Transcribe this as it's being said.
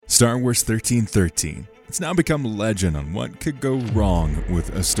Star Wars 1313. It's now become legend on what could go wrong with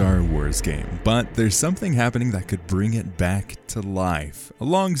a Star Wars game, but there's something happening that could bring it back to life,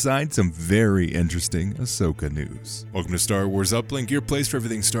 alongside some very interesting Ahsoka news. Welcome to Star Wars Uplink, your place for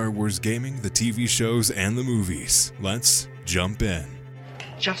everything Star Wars gaming, the TV shows, and the movies. Let's jump in.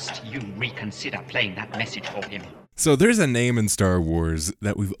 Just you reconsider playing that message for him. So there's a name in Star Wars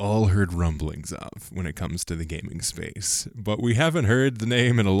that we've all heard rumblings of when it comes to the gaming space, but we haven't heard the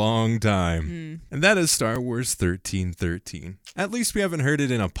name in a long time, and that is Star Wars 1313. At least we haven't heard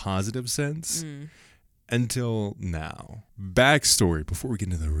it in a positive sense until now. Backstory, before we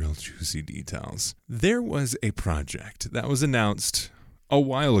get into the real juicy details. There was a project that was announced a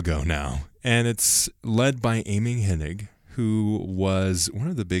while ago now, and it's led by Amy Hennig, who was one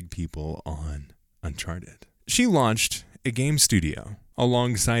of the big people on Uncharted. She launched a game studio.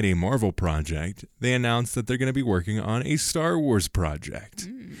 Alongside a Marvel project, they announced that they're going to be working on a Star Wars project.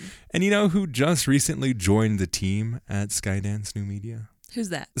 And you know who just recently joined the team at Skydance New Media? Who's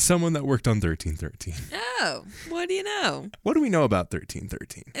that? Someone that worked on 1313. Oh, what do you know? What do we know about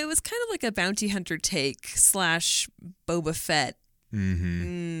 1313? It was kind of like a bounty hunter take / Boba Fett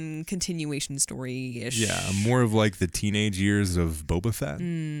continuation story-ish. Yeah, more of like the teenage years of Boba Fett.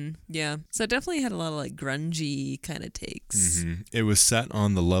 Yeah, so it definitely had a lot of like grungy kind of takes. It was set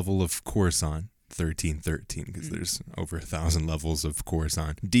on the level of Coruscant, 1313, because there's over 1,000 levels of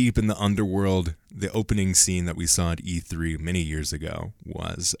Coruscant. Deep in the underworld, the opening scene that we saw at E3 many years ago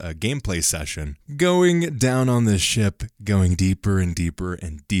was a gameplay session going down on the ship, going deeper and deeper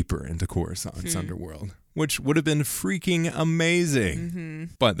and deeper into Coruscant's underworld, which would have been freaking amazing.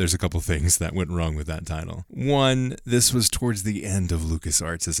 But there's a couple things that went wrong with that title. One, this was towards the end of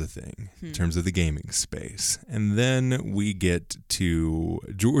LucasArts as a thing, in terms of the gaming space. And then we get to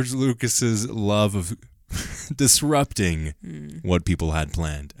George Lucas's love of disrupting what people had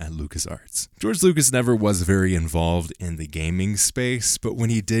planned at LucasArts. George Lucas never was very involved in the gaming space, but when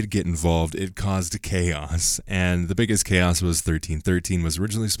he did get involved, it caused chaos. And the biggest chaos was 1313 was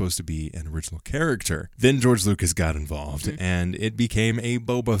originally supposed to be an original character. Then George Lucas got involved, and it became a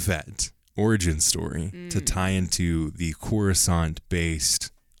Boba Fett origin story to tie into the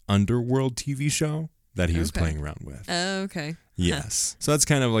Coruscant-based Underworld TV show that he was playing around with. Oh, okay. Yes. So that's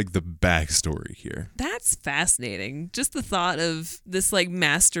kind of like the backstory here. That's fascinating. Just the thought of this like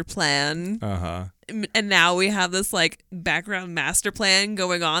master plan. And now we have this like background master plan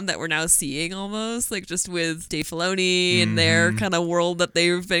going on that we're now seeing almost like just with Dave Filoni and their kind of world that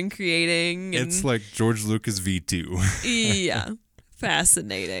they've been creating. And it's like George Lucas V2. Yeah.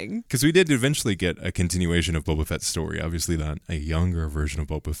 Fascinating. Because we did eventually get a continuation of Boba Fett's story. Obviously not a younger version of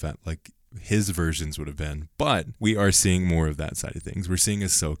Boba Fett like his versions would have been, but we are seeing more of that side of things. We're seeing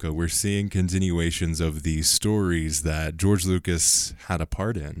Ahsoka. We're seeing continuations of the stories that George Lucas had a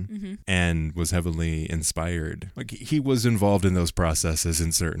part in and was heavily inspired. Like he was involved in those processes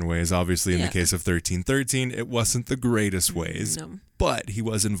in certain ways. Obviously, in the case of 1313, it wasn't the greatest ways. No. But he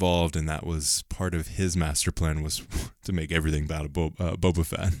was involved, and that was part of his master plan was to make everything about Boba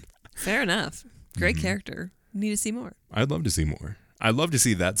Fett. Fair enough. Great character. Need to see more. I'd love to see more. I'd love to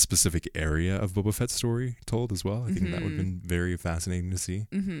see that specific area of Boba Fett's story told as well. I think that would have been very fascinating to see.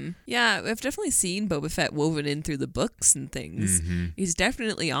 Yeah, I've definitely seen Boba Fett woven in through the books and things. He's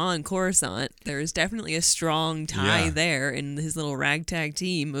definitely on Coruscant. There is definitely a strong tie there in his little ragtag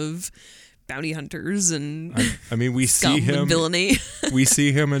team of bounty hunters and I mean, we scum see him and villainy. We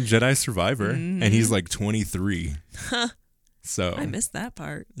see him in Jedi Survivor, and he's like 23. So I missed that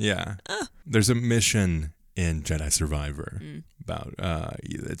part. Yeah, there's a mission in Jedi Survivor about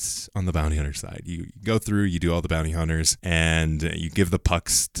it's on the bounty hunter side. You go through, you do all the bounty hunters, and you give the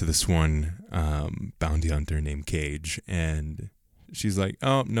pucks to this one bounty hunter named Cage, and she's like,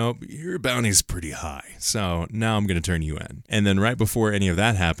 oh, nope, your bounty's pretty high, so now I'm going to turn you in. And then right before any of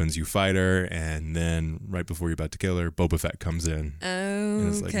that happens, you fight her, and then right before you're about to kill her, Boba Fett comes in. Oh, and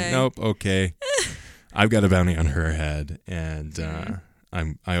it's like, nope, okay. I've got a bounty on her head, and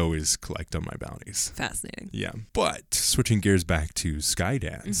I always collect on my bounties. Fascinating. Yeah. But switching gears back to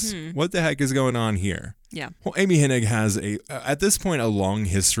Skydance, what the heck is going on here? Yeah. Well, Amy Hennig has at this point, a long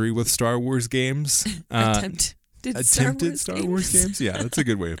history with Star Wars games. Attempted Star Wars games? Yeah, that's a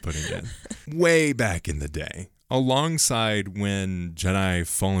good way of putting it. Way back in the day. Alongside when Jedi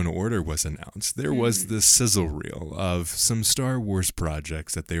Fallen Order was announced, there was this sizzle reel of some Star Wars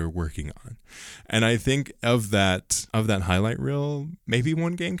projects that they were working on. And I think of that highlight reel, maybe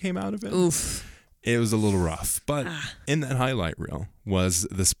one game came out of it. Oof. It was a little rough, but in that highlight reel was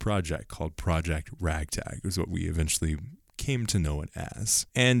this project called Project Ragtag, is what we eventually came to know it as.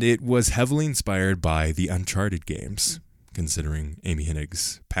 And it was heavily inspired by the Uncharted games. Considering Amy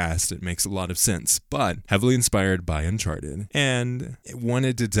Hennig's past, it makes a lot of sense, but heavily inspired by Uncharted, and it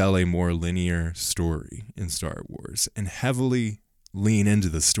wanted to tell a more linear story in Star Wars, and heavily lean into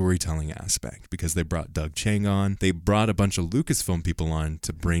the storytelling aspect because they brought Doug Chiang on. They brought a bunch of Lucasfilm people on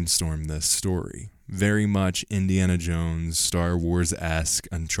to brainstorm this story. Very much Indiana Jones, Star Wars-esque,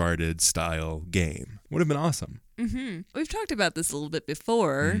 Uncharted-style game. Would have been awesome. Mm-hmm. We've talked about this a little bit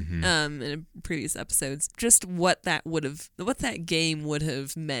before in previous episodes. Just what that game would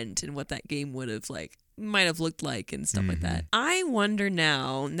have meant and what that game would have might have looked like and stuff like that. I wonder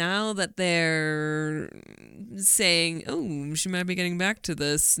now that they're saying, oh, she might be getting back to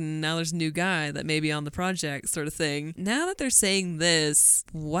this, and now there's a new guy that may be on the project sort of thing. Now that they're saying this,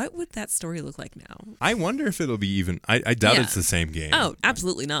 what would that story look like now? I wonder if it'll be even... I doubt it's the same game. Oh,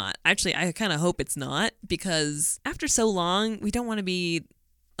 absolutely not. Actually, I kind of hope it's not, because after so long, we don't want to be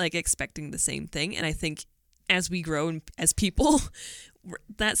expecting the same thing. And I think as we grow as people...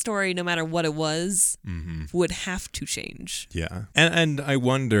 that story, no matter what it was, would have to change. Yeah. And I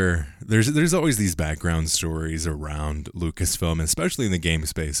wonder, there's always these background stories around Lucasfilm, especially in the game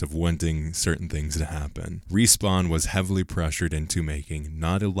space, of wanting certain things to happen. Respawn was heavily pressured into making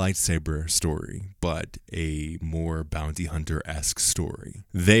not a lightsaber story, but a more bounty hunter-esque story.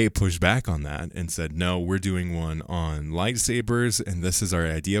 They pushed back on that and said, no, we're doing one on lightsabers, and this is our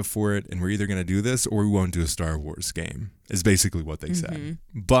idea for it, and we're either going to do this or we won't do a Star Wars game. Is basically what they said.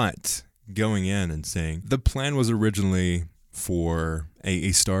 But going in and saying the plan was originally for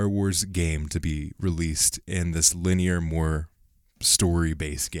a Star Wars game to be released in this linear, more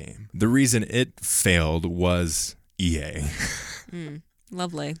story-based game. The reason it failed was EA.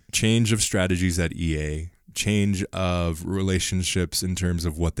 Lovely. Change of strategies at EA. Change of relationships in terms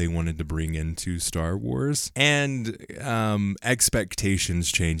of what they wanted to bring into Star Wars, and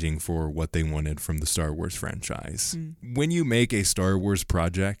expectations changing for what they wanted from the Star Wars franchise. When you make a Star Wars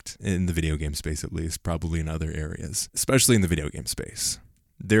project, in the video game space at least, probably in other areas, especially in the video game space,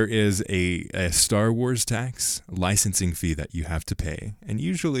 there is a Star Wars tax licensing fee that you have to pay, and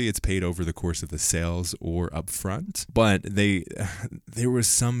usually it's paid over the course of the sales or upfront. But there was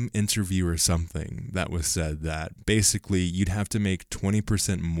some interview or something that was said that basically you'd have to make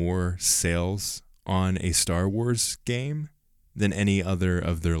 20% more sales on a Star Wars game than any other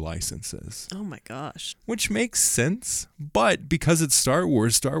of their licenses. Oh my gosh. Which makes sense, but because it's Star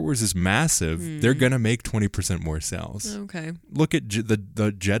Wars is massive, they're going to make 20% more sales. Okay. Look at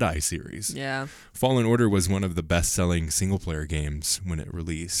the Jedi series. Yeah. Fallen Order was one of the best-selling single-player games when it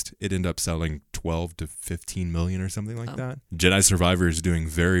released. It ended up selling 12 to 15 million or something like that. Jedi Survivor is doing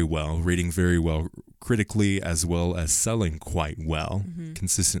very well, rating very well critically, as well as selling quite well,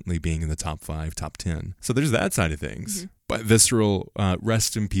 consistently being in the top 5, top 10. So there's that side of things. But Visceral,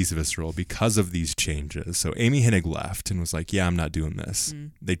 rest in peace, Visceral, because of these changes. So Amy Hennig left and was like, yeah, I'm not doing this.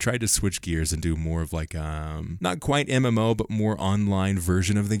 They tried to switch gears and do more of not quite MMO, but more online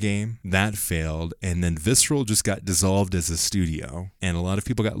version of the game. That failed. And then Visceral just got dissolved as a studio. And a lot of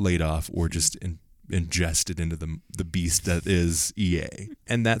people got laid off or just ingested into the beast that is EA.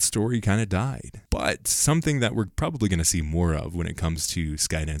 And that story kind of died. But something that we're probably going to see more of when it comes to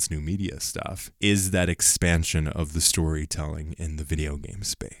Skydance New Media stuff is that expansion of the storytelling in the video game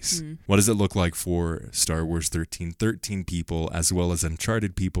space. What does it look like for Star Wars 1313 people, as well as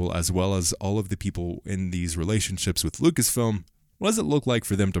Uncharted people, as well as all of the people in these relationships with Lucasfilm? What does it look like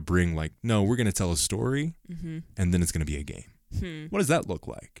for them to bring, no, we're going to tell a story, and then it's going to be a game? What does that look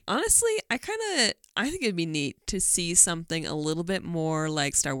like? Honestly, I think it'd be neat to see something a little bit more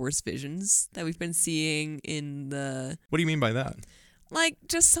like Star Wars Visions that we've been seeing in the... What do you mean by that?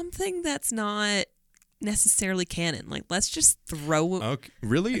 Just something that's not necessarily canon. Let's just throw... Okay.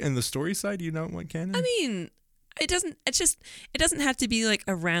 Really? In the story side, you don't want canon? I mean, it doesn't have to be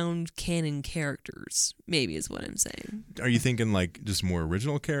around canon characters, maybe is what I'm saying. Are you thinking just more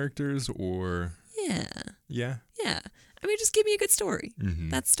original characters or... Yeah. Yeah? Yeah. I mean, just give me a good story.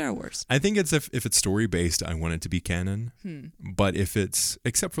 That's Star Wars. I think it's if it's story-based, I want it to be canon. But if it's,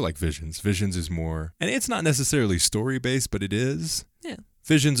 except for Visions is more, and it's not necessarily story-based, but it is. Yeah.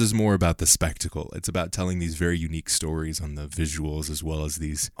 Visions is more about the spectacle. It's about telling these very unique stories on the visuals, as well as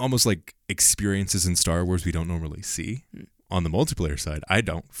these almost experiences in Star Wars we don't normally see. On the multiplayer side, I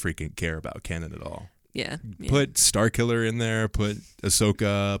don't freaking care about canon at all. Yeah. Put Starkiller in there, put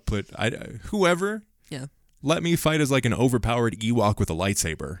Ahsoka, put whoever. Yeah. Let me fight as an overpowered Ewok with a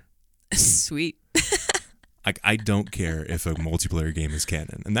lightsaber. Sweet. I don't care if a multiplayer game is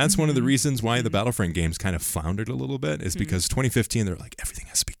canon. And that's one of the reasons why the Battlefront games kind of floundered a little bit, is because 2015, they're everything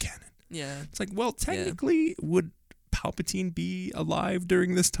has to be canon. Yeah. It's well, technically, would Palpatine be alive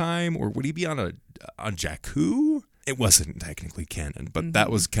during this time? Or would he be on Jakku? it wasn't technically canon, but that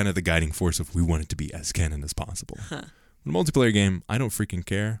was kind of the guiding force of we want it to be as canon as possible. Huh. In a multiplayer game, I don't freaking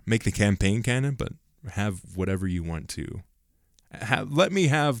care. Make the campaign canon, but have whatever you want to. Let me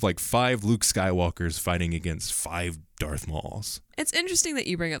have like 5 Luke Skywalkers fighting against 5 Darth Mauls. It's interesting that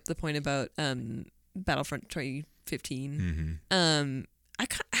you bring up the point about Battlefront 2015. I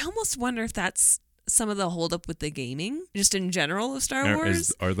almost wonder if that's some of the holdup with the gaming, just in general of Star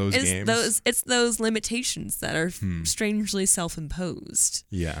Wars. Are those games? It's those limitations that are strangely self-imposed.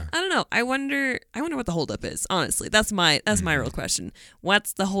 Yeah. I don't know. I wonder what the holdup is. Honestly, that's my real question.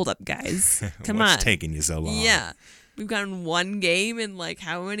 What's the holdup, guys? Come on. What's taking you so long? Yeah, we've gotten one game in like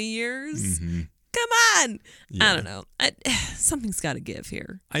how many years? Come on. Yeah. I don't know. Something's got to give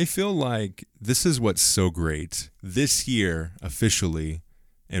here. I feel like this is what's so great. This year, officially,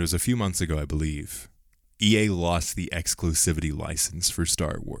 it was a few months ago, I believe, EA lost the exclusivity license for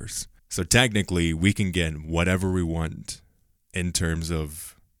Star Wars. So technically, we can get whatever we want in terms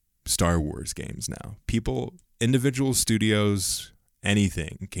of Star Wars games now. People, individual studios,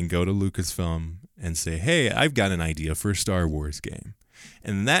 anything can go to Lucasfilm and say, hey, I've got an idea for a Star Wars game.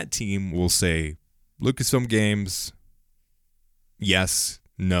 And that team will say, Lucasfilm Games, yes,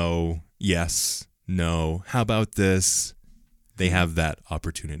 no, yes, no. How about this? They have that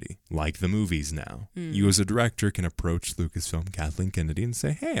opportunity, like the movies now. You as a director can approach Lucasfilm, Kathleen Kennedy, and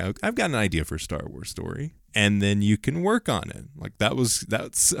say, hey, I've got an idea for a Star Wars story. And then you can work on it. Like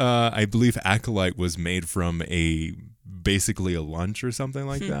that's I believe Acolyte was made from basically a lunch or something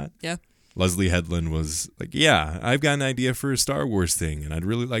like that. Yeah. Leslie Headland was like, yeah, I've got an idea for a Star Wars thing, and I'd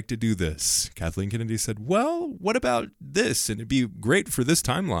really like to do this. Kathleen Kennedy said, well, what about this? And it'd be great for this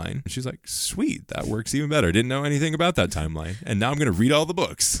timeline. And she's like, sweet, that works even better. Didn't know anything about that timeline. And now I'm going to read all the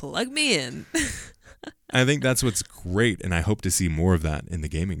books. Plug me in. I think that's what's great, and I hope to see more of that in the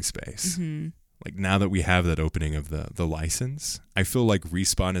gaming space. Like, now that we have that opening of the license, I feel like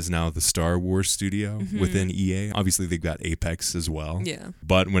Respawn is now the Star Wars studio within EA. Obviously, they've got Apex as well. Yeah.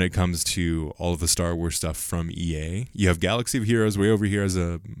 But when it comes to all of the Star Wars stuff from EA, you have Galaxy of Heroes way over here as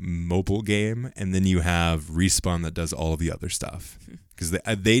a mobile game, and then you have Respawn that does all of the other stuff. Because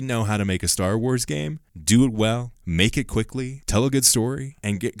they know how to make a Star Wars game, do it well, make it quickly, tell a good story,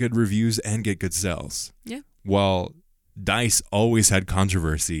 and get good reviews and get good sales. Yeah. While DICE always had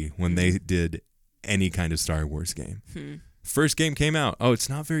controversy when they did any kind of Star Wars game. First game came out. Oh, it's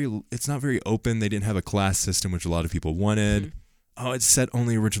not very open. They didn't have a class system, which a lot of people wanted. Oh, it's set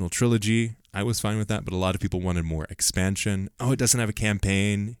only original trilogy. I was fine with that, but a lot of people wanted more expansion. Oh, it doesn't have a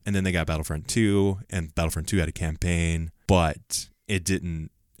campaign. And then they got Battlefront 2, and Battlefront 2 had a campaign, but it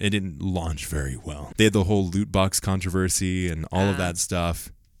didn't launch very well. They had the whole loot box controversy and all of that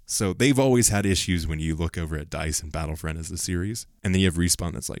stuff. So they've always had issues when you look over at DICE and Battlefront as a series. And then you have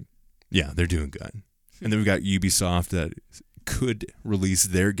Respawn that's like, yeah, they're doing good. And then we've got Ubisoft that could release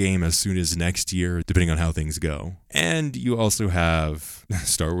their game as soon as next year, depending on how things go. And you also have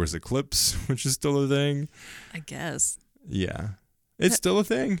Star Wars Eclipse, which is still a thing. I guess. Yeah. It's still a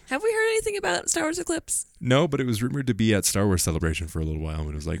thing. Have we heard anything about Star Wars Eclipse? No, but it was rumored to be at Star Wars Celebration for a little while. But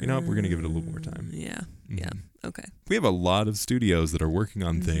it was like, we're going to give it a little more time. Yeah. Yeah. Okay. We have a lot of studios that are working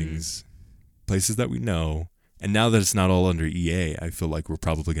on things, places that we know. And now that it's not all under EA, I feel like we're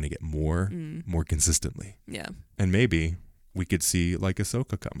probably going to get more consistently. Yeah. And maybe we could see like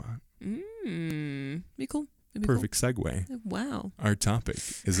Ahsoka come on. Be cool. Perfect segue. Wow. Our topic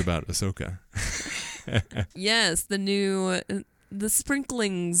is about Ahsoka. Yes, the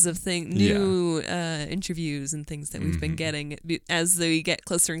sprinklings of new interviews and things that we've been getting as we get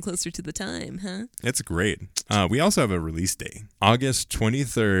closer and closer to the time, huh? It's great. We also have a release date. August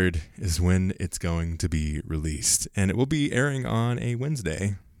 23rd is when it's going to be released, and it will be airing on a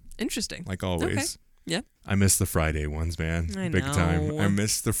Wednesday. Interesting. Like always. Okay. Yeah. I miss the Friday ones, man. I Big know. time. I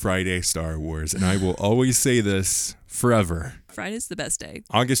miss the Friday Star Wars, and I will always say this forever. Friday's the best day.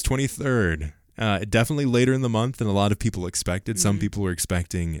 August 23rd. Definitely later in the month than a lot of people expected. Some people were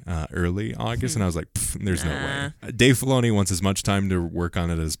expecting early August, and I was like, there's no way. Dave Filoni wants as much time to work on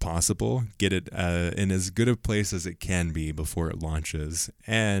it as possible, get it in as good a place as it can be before it launches,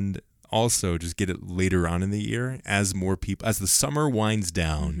 and also just get it later on in the year as the summer winds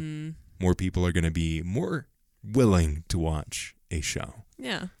down, more people are going to be more willing to watch a show.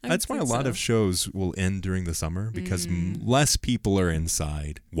 Yeah. That's why a lot of shows will end during the summer because less people are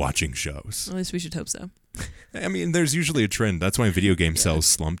inside watching shows. At least we should hope so. I mean, there's usually a trend. That's why video game sales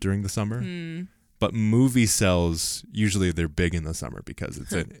slump during the summer. But movie sales, usually they're big in the summer because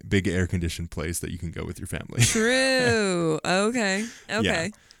it's a big air-conditioned place that you can go with your family. True. Okay. Yeah.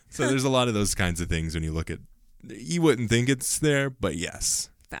 So there's a lot of those kinds of things when you look at... You wouldn't think it's there, but yes.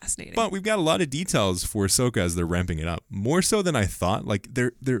 fascinating. But we've got a lot of details for Ahsoka as they're ramping it up. More so than I thought. Like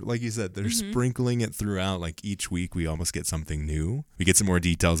they're like you said, they're sprinkling it throughout. Like each week we almost get something new. We get some more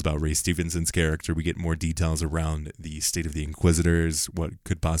details about Ray Stevenson's character. We get more details around the state of the Inquisitors, what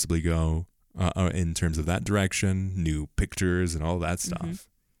could possibly go in terms of that direction, new pictures and all that stuff.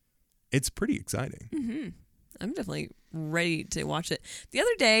 It's pretty exciting. I'm definitely ready to watch it. The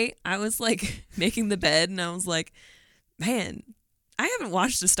other day, I was like making the bed and I was like, man, I haven't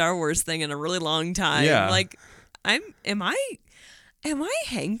watched a Star Wars thing in a really long time. Yeah. Like, am I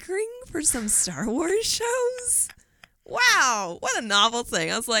hankering for some Star Wars shows? Wow, what a novel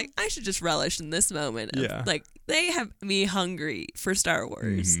thing. I was like, I should just relish in this moment. Yeah. Like, they have me hungry for Star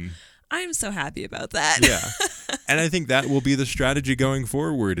Wars. I am so happy about that. Yeah. And I think that will be the strategy going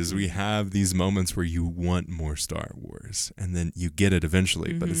forward is we have these moments where you want more Star Wars and then you get it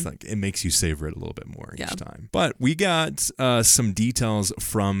eventually, but it's like it makes you savor it a little bit more each time. But we got some details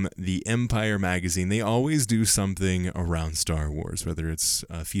from the Empire magazine. They always do something around Star Wars, whether it's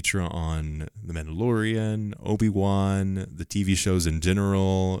a feature on The Mandalorian, Obi-Wan, the TV shows in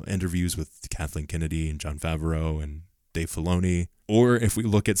general, interviews with Kathleen Kennedy and Jon Favreau and Dave Filoni. Or if we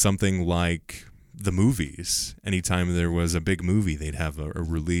look at something like the movies, anytime there was a big movie, they'd have a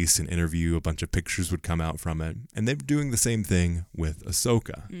release, an interview, a bunch of pictures would come out from it. And they're doing the same thing with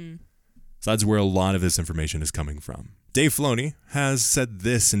Ahsoka. So that's where a lot of this information is coming from. Dave Filoni has said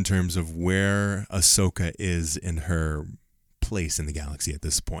this in terms of where Ahsoka is in her place in the galaxy at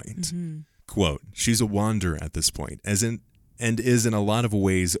this point. Quote, she's a wanderer at this point, and is in a lot of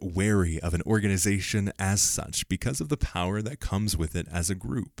ways wary of an organization as such because of the power that comes with it as a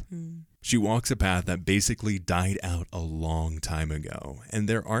group. She walks a path that basically died out a long time ago, and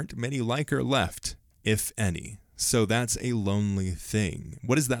there aren't many like her left, if any. So that's a lonely thing.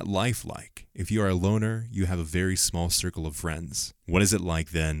 What is that life like? If you are a loner, you have a very small circle of friends. What is it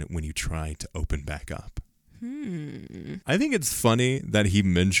like then when you try to open back up? I think it's funny that he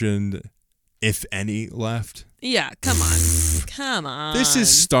mentioned if any left. Yeah, come on. Come on. This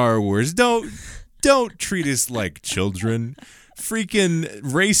is Star Wars. Don't treat us like children. Freaking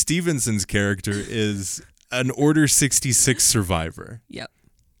Ray Stevenson's character is an Order 66 survivor. Yep.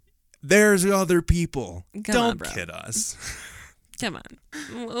 There's other people. Don't kid us. Come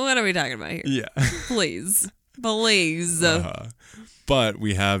on. What are we talking about here? Yeah. Please. Please. But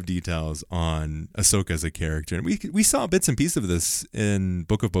we have details on Ahsoka as a character. And we saw bits and pieces of this in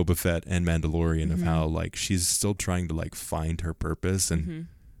Book of Boba Fett and Mandalorian of how like she's still trying to like find her purpose and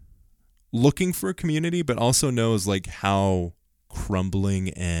looking for a community, but also knows like how crumbling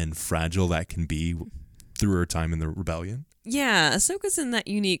and fragile that can be through her time in the rebellion. Yeah, Ahsoka's in that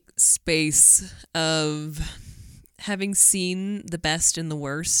unique space of having seen the best and the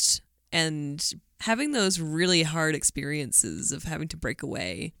worst and having those really hard experiences of having to break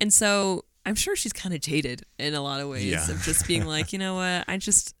away. And so I'm sure she's kind of jaded in a lot of ways of just being like, you know what,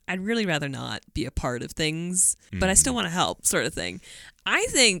 I'd really rather not be a part of things, but I still want to help sort of thing. I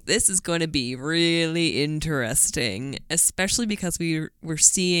think this is going to be really interesting, especially because we're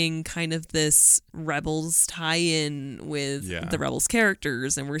seeing kind of this Rebels tie-in with the Rebels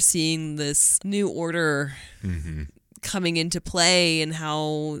characters, and we're seeing this new order coming into play and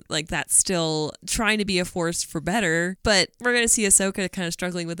how like that's still trying to be a force for better, but we're going to see Ahsoka kind of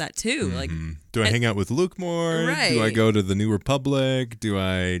struggling with that too. Like, do I hang out with Luke more? Right. Do I go to the New Republic? Do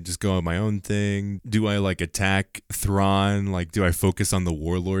I just go on my own thing? Do I like attack Thrawn? Like, do I focus on the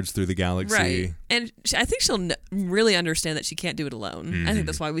warlords through the galaxy? Right. And I think she'll really understand that she can't do it alone. I think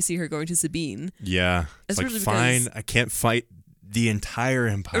that's why we see her going to Sabine. Yeah. It's like, fine, I can't fight the entire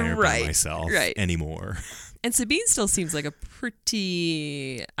empire by myself anymore. And Sabine still seems like a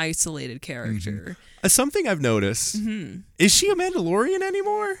pretty isolated character. Something I've noticed, is she a Mandalorian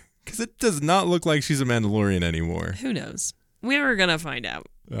anymore? Because it does not look like she's a Mandalorian anymore. Who knows? We're going to find out.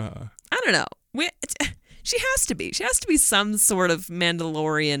 I don't know. She has to be. She has to be some sort of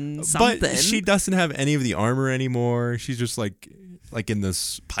Mandalorian something. But she doesn't have any of the armor anymore. She's just like in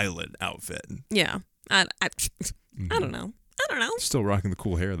this pilot outfit. Yeah. I don't know. I don't know. Still rocking the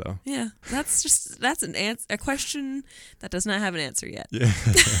cool hair, though. Yeah, that's a question that does not have an answer yet. Yeah.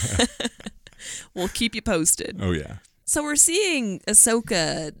 We'll keep you posted. Oh, yeah. So we're seeing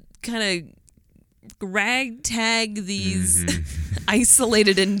Ahsoka kind of ragtag these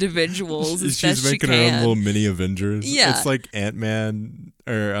isolated individuals as best she can. She's making her own little mini Avengers. Yeah. It's like Ant-Man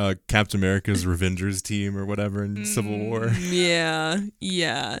or Captain America's Revengers team or whatever in Civil War. Yeah.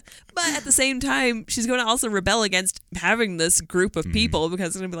 But at the same time, she's going to also rebel against having this group of people because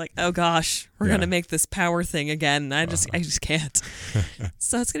it's going to be like, oh gosh, we're going to make this power thing again. I just can't.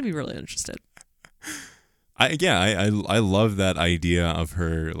 So it's going to be really interesting. I love that idea of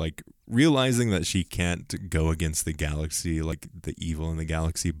her like realizing that she can't go against the galaxy, like the evil in the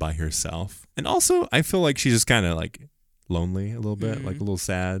galaxy by herself. And also I feel like she's just kind of like lonely a little bit, like a little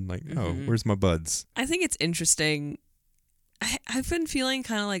sad, like, oh, where's my buds? I think it's interesting. I've been feeling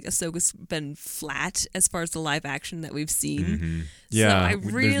kind of like Ahsoka's been flat as far as the live action that we've seen. Yeah, so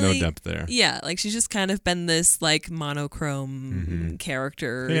there's no depth there. Yeah, like she's just kind of been this like monochrome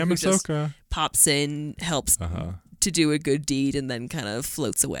character Hey, I'm who just Ahsoka. pops in, helps to do a good deed, and then kind of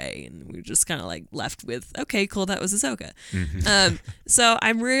floats away. And we're just kind of like left with, okay, cool, that was Ahsoka. So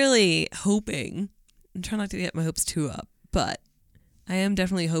I'm really hoping, I'm trying not to get my hopes too up, but I am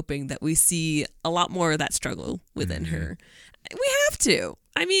definitely hoping that we see a lot more of that struggle within her. We have to.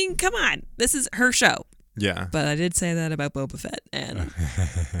 I mean, come on. This is her show. Yeah. But I did say that about Boba Fett, and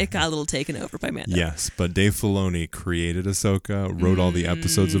it got a little taken over by Mando. Yes, but Dave Filoni created Ahsoka, wrote all the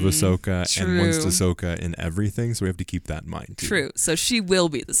episodes of Ahsoka, and wants Ahsoka in everything, so we have to keep that in mind, too. True. So she will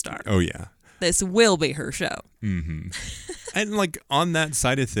be the star. Oh, yeah. This will be her show. And, like, on that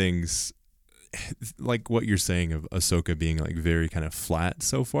side of things, like what you're saying of Ahsoka being like very kind of flat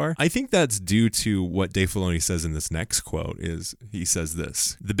so far, I think that's due to what Dave Filoni says in this next quote. Is he says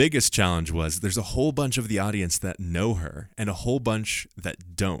this: the biggest challenge was there's a whole bunch of the audience that know her and a whole bunch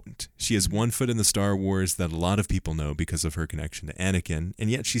that don't. She has one foot in the Star Wars that a lot of people know because of her connection to Anakin, and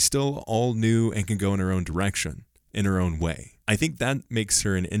yet she's still all new and can go in her own direction, in her own way. I think that makes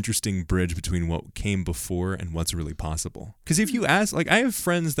her an interesting bridge between what came before and what's really possible. Because if you ask, like, I have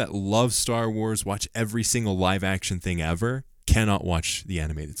friends that love Star Wars, watch every single live action thing ever, cannot watch the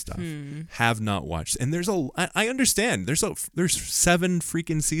animated stuff, have not watched. And I understand, there's 7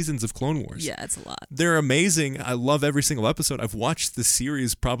 freaking seasons of Clone Wars. Yeah, it's a lot. They're amazing. I love every single episode. I've watched the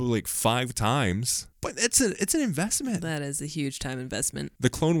series probably like 5 times. But it's an investment. That is a huge time investment. The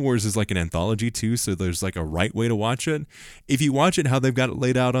Clone Wars is like an anthology too, so there's like a right way to watch it. If you watch it how they've got it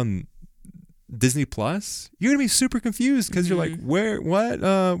laid out on Disney Plus, you're gonna be super confused because you're like, where, what,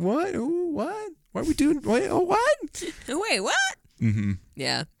 ooh, what? What are we doing? Wait, oh, what? Wait, what?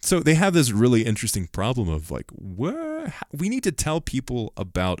 Yeah. So they have this really interesting problem of like, we need to tell people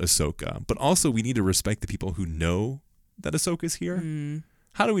about Ahsoka, but also we need to respect the people who know that Ahsoka's here.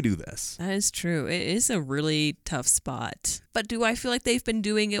 How do we do this? That is true. It is a really tough spot. But do I feel like they've been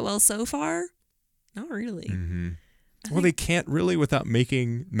doing it well so far? Not really. Well, they can't really without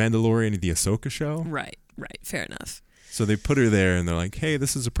making Mandalorian the Ahsoka show. Right. Fair enough. So they put her there and they're like, hey,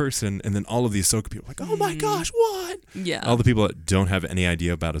 this is a person. And then all of the Ahsoka people are like, oh my gosh, what? Yeah. All the people that don't have any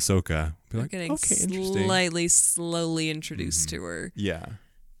idea about Ahsoka be like, getting okay, interesting. slowly introduced to her. Yeah.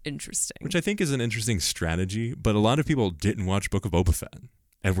 Interesting. Which I think is an interesting strategy. But a lot of people didn't watch Book of Boba Fett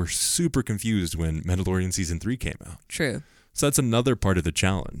and were super confused when Mandalorian Season 3 came out. True. So that's another part of the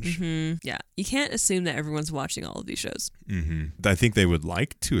challenge. Yeah. You can't assume that everyone's watching all of these shows. I think they would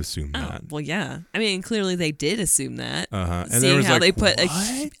like to assume that. Well, yeah. I mean, clearly they did assume that. And seeing was how like, they put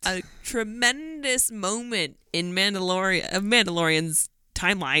what? a tremendous moment in Mandalorian's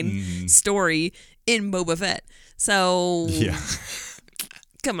timeline story in Boba Fett. So, yeah.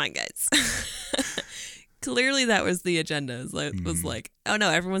 Come on, guys. Clearly that was the agenda. Was like, oh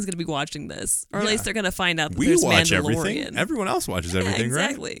no, everyone's going to be watching this. Or at least they're going to find out that there's watch Mandalorian. Everything. Everyone else watches everything,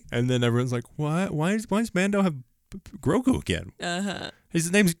 exactly. right? And then everyone's like, what? Why does Mando have Grogu again?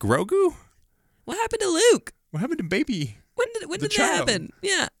 His name's Grogu? What happened to Luke? What happened to baby? When did that happen?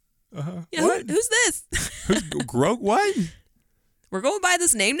 Yeah. Yeah. What? Who's this? Who's Grogu? What? We're going by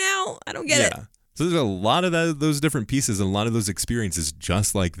this name now? I don't get it. So there's a lot of those different pieces and a lot of those experiences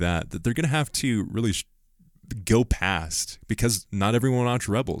just like that they're going to have to really go past because not everyone watched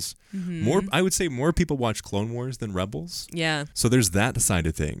Rebels. I would say more people watch Clone Wars than Rebels. Yeah. So there's that side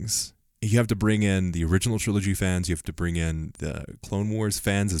of things. You have to bring in the original trilogy fans. You have to bring in the Clone Wars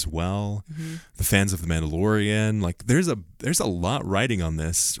fans as well. The fans of The Mandalorian. Like there's a lot riding on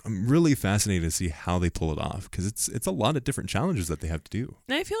this. I'm really fascinated to see how they pull it off because it's a lot of different challenges that they have to do.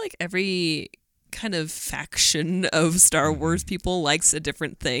 And I feel like every kind of faction of Star Wars people likes a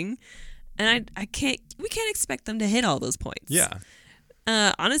different thing. And we can't expect them to hit all those points. Yeah.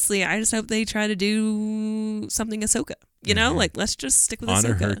 Honestly, I just hope they try to do something Ahsoka. You know, like let's just stick with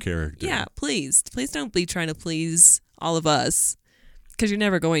Honor Ahsoka. her character. Yeah, please don't be trying to please all of us because you're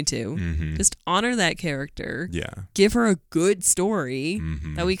never going to. Just honor that character. Yeah. Give her a good story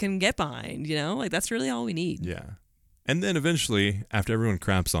that we can get behind. You know, like that's really all we need. Yeah. And then eventually, after everyone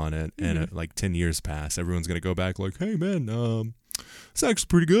craps on it, and like 10 years pass, everyone's gonna go back like, hey man, it's actually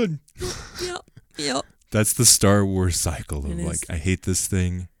pretty good. Yep. That's the Star Wars cycle of like, I hate this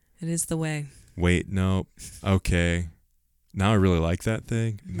thing. It is the way. Wait, no. Okay. Now I really like that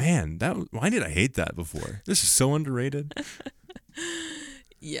thing. Man, why did I hate that before? This is so underrated.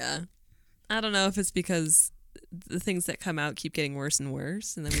 Yeah. I don't know if it's because the things that come out keep getting worse and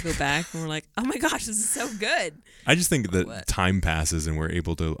worse, and then we go back and we're like, oh my gosh, this is so good. I just think that time passes and we're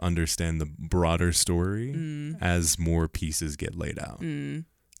able to understand the broader story as more pieces get laid out.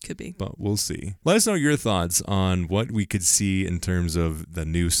 Could be. But we'll see. Let us know your thoughts on what we could see in terms of the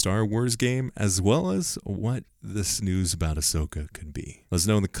new Star Wars game, as well as what this news about Ahsoka could be. Let us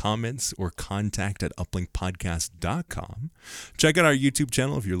know in the comments or contact at uplinkpodcast.com. Check out our YouTube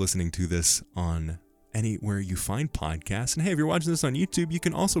channel if you're listening to this on anywhere you find podcasts. And hey, if you're watching this on YouTube, you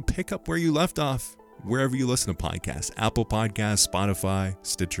can also pick up where you left off wherever you listen to podcasts. Apple Podcasts, Spotify,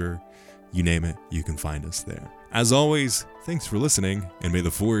 Stitcher, you name it, you can find us there. As always, thanks for listening, and may the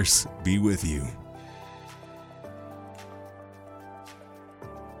Force be with you.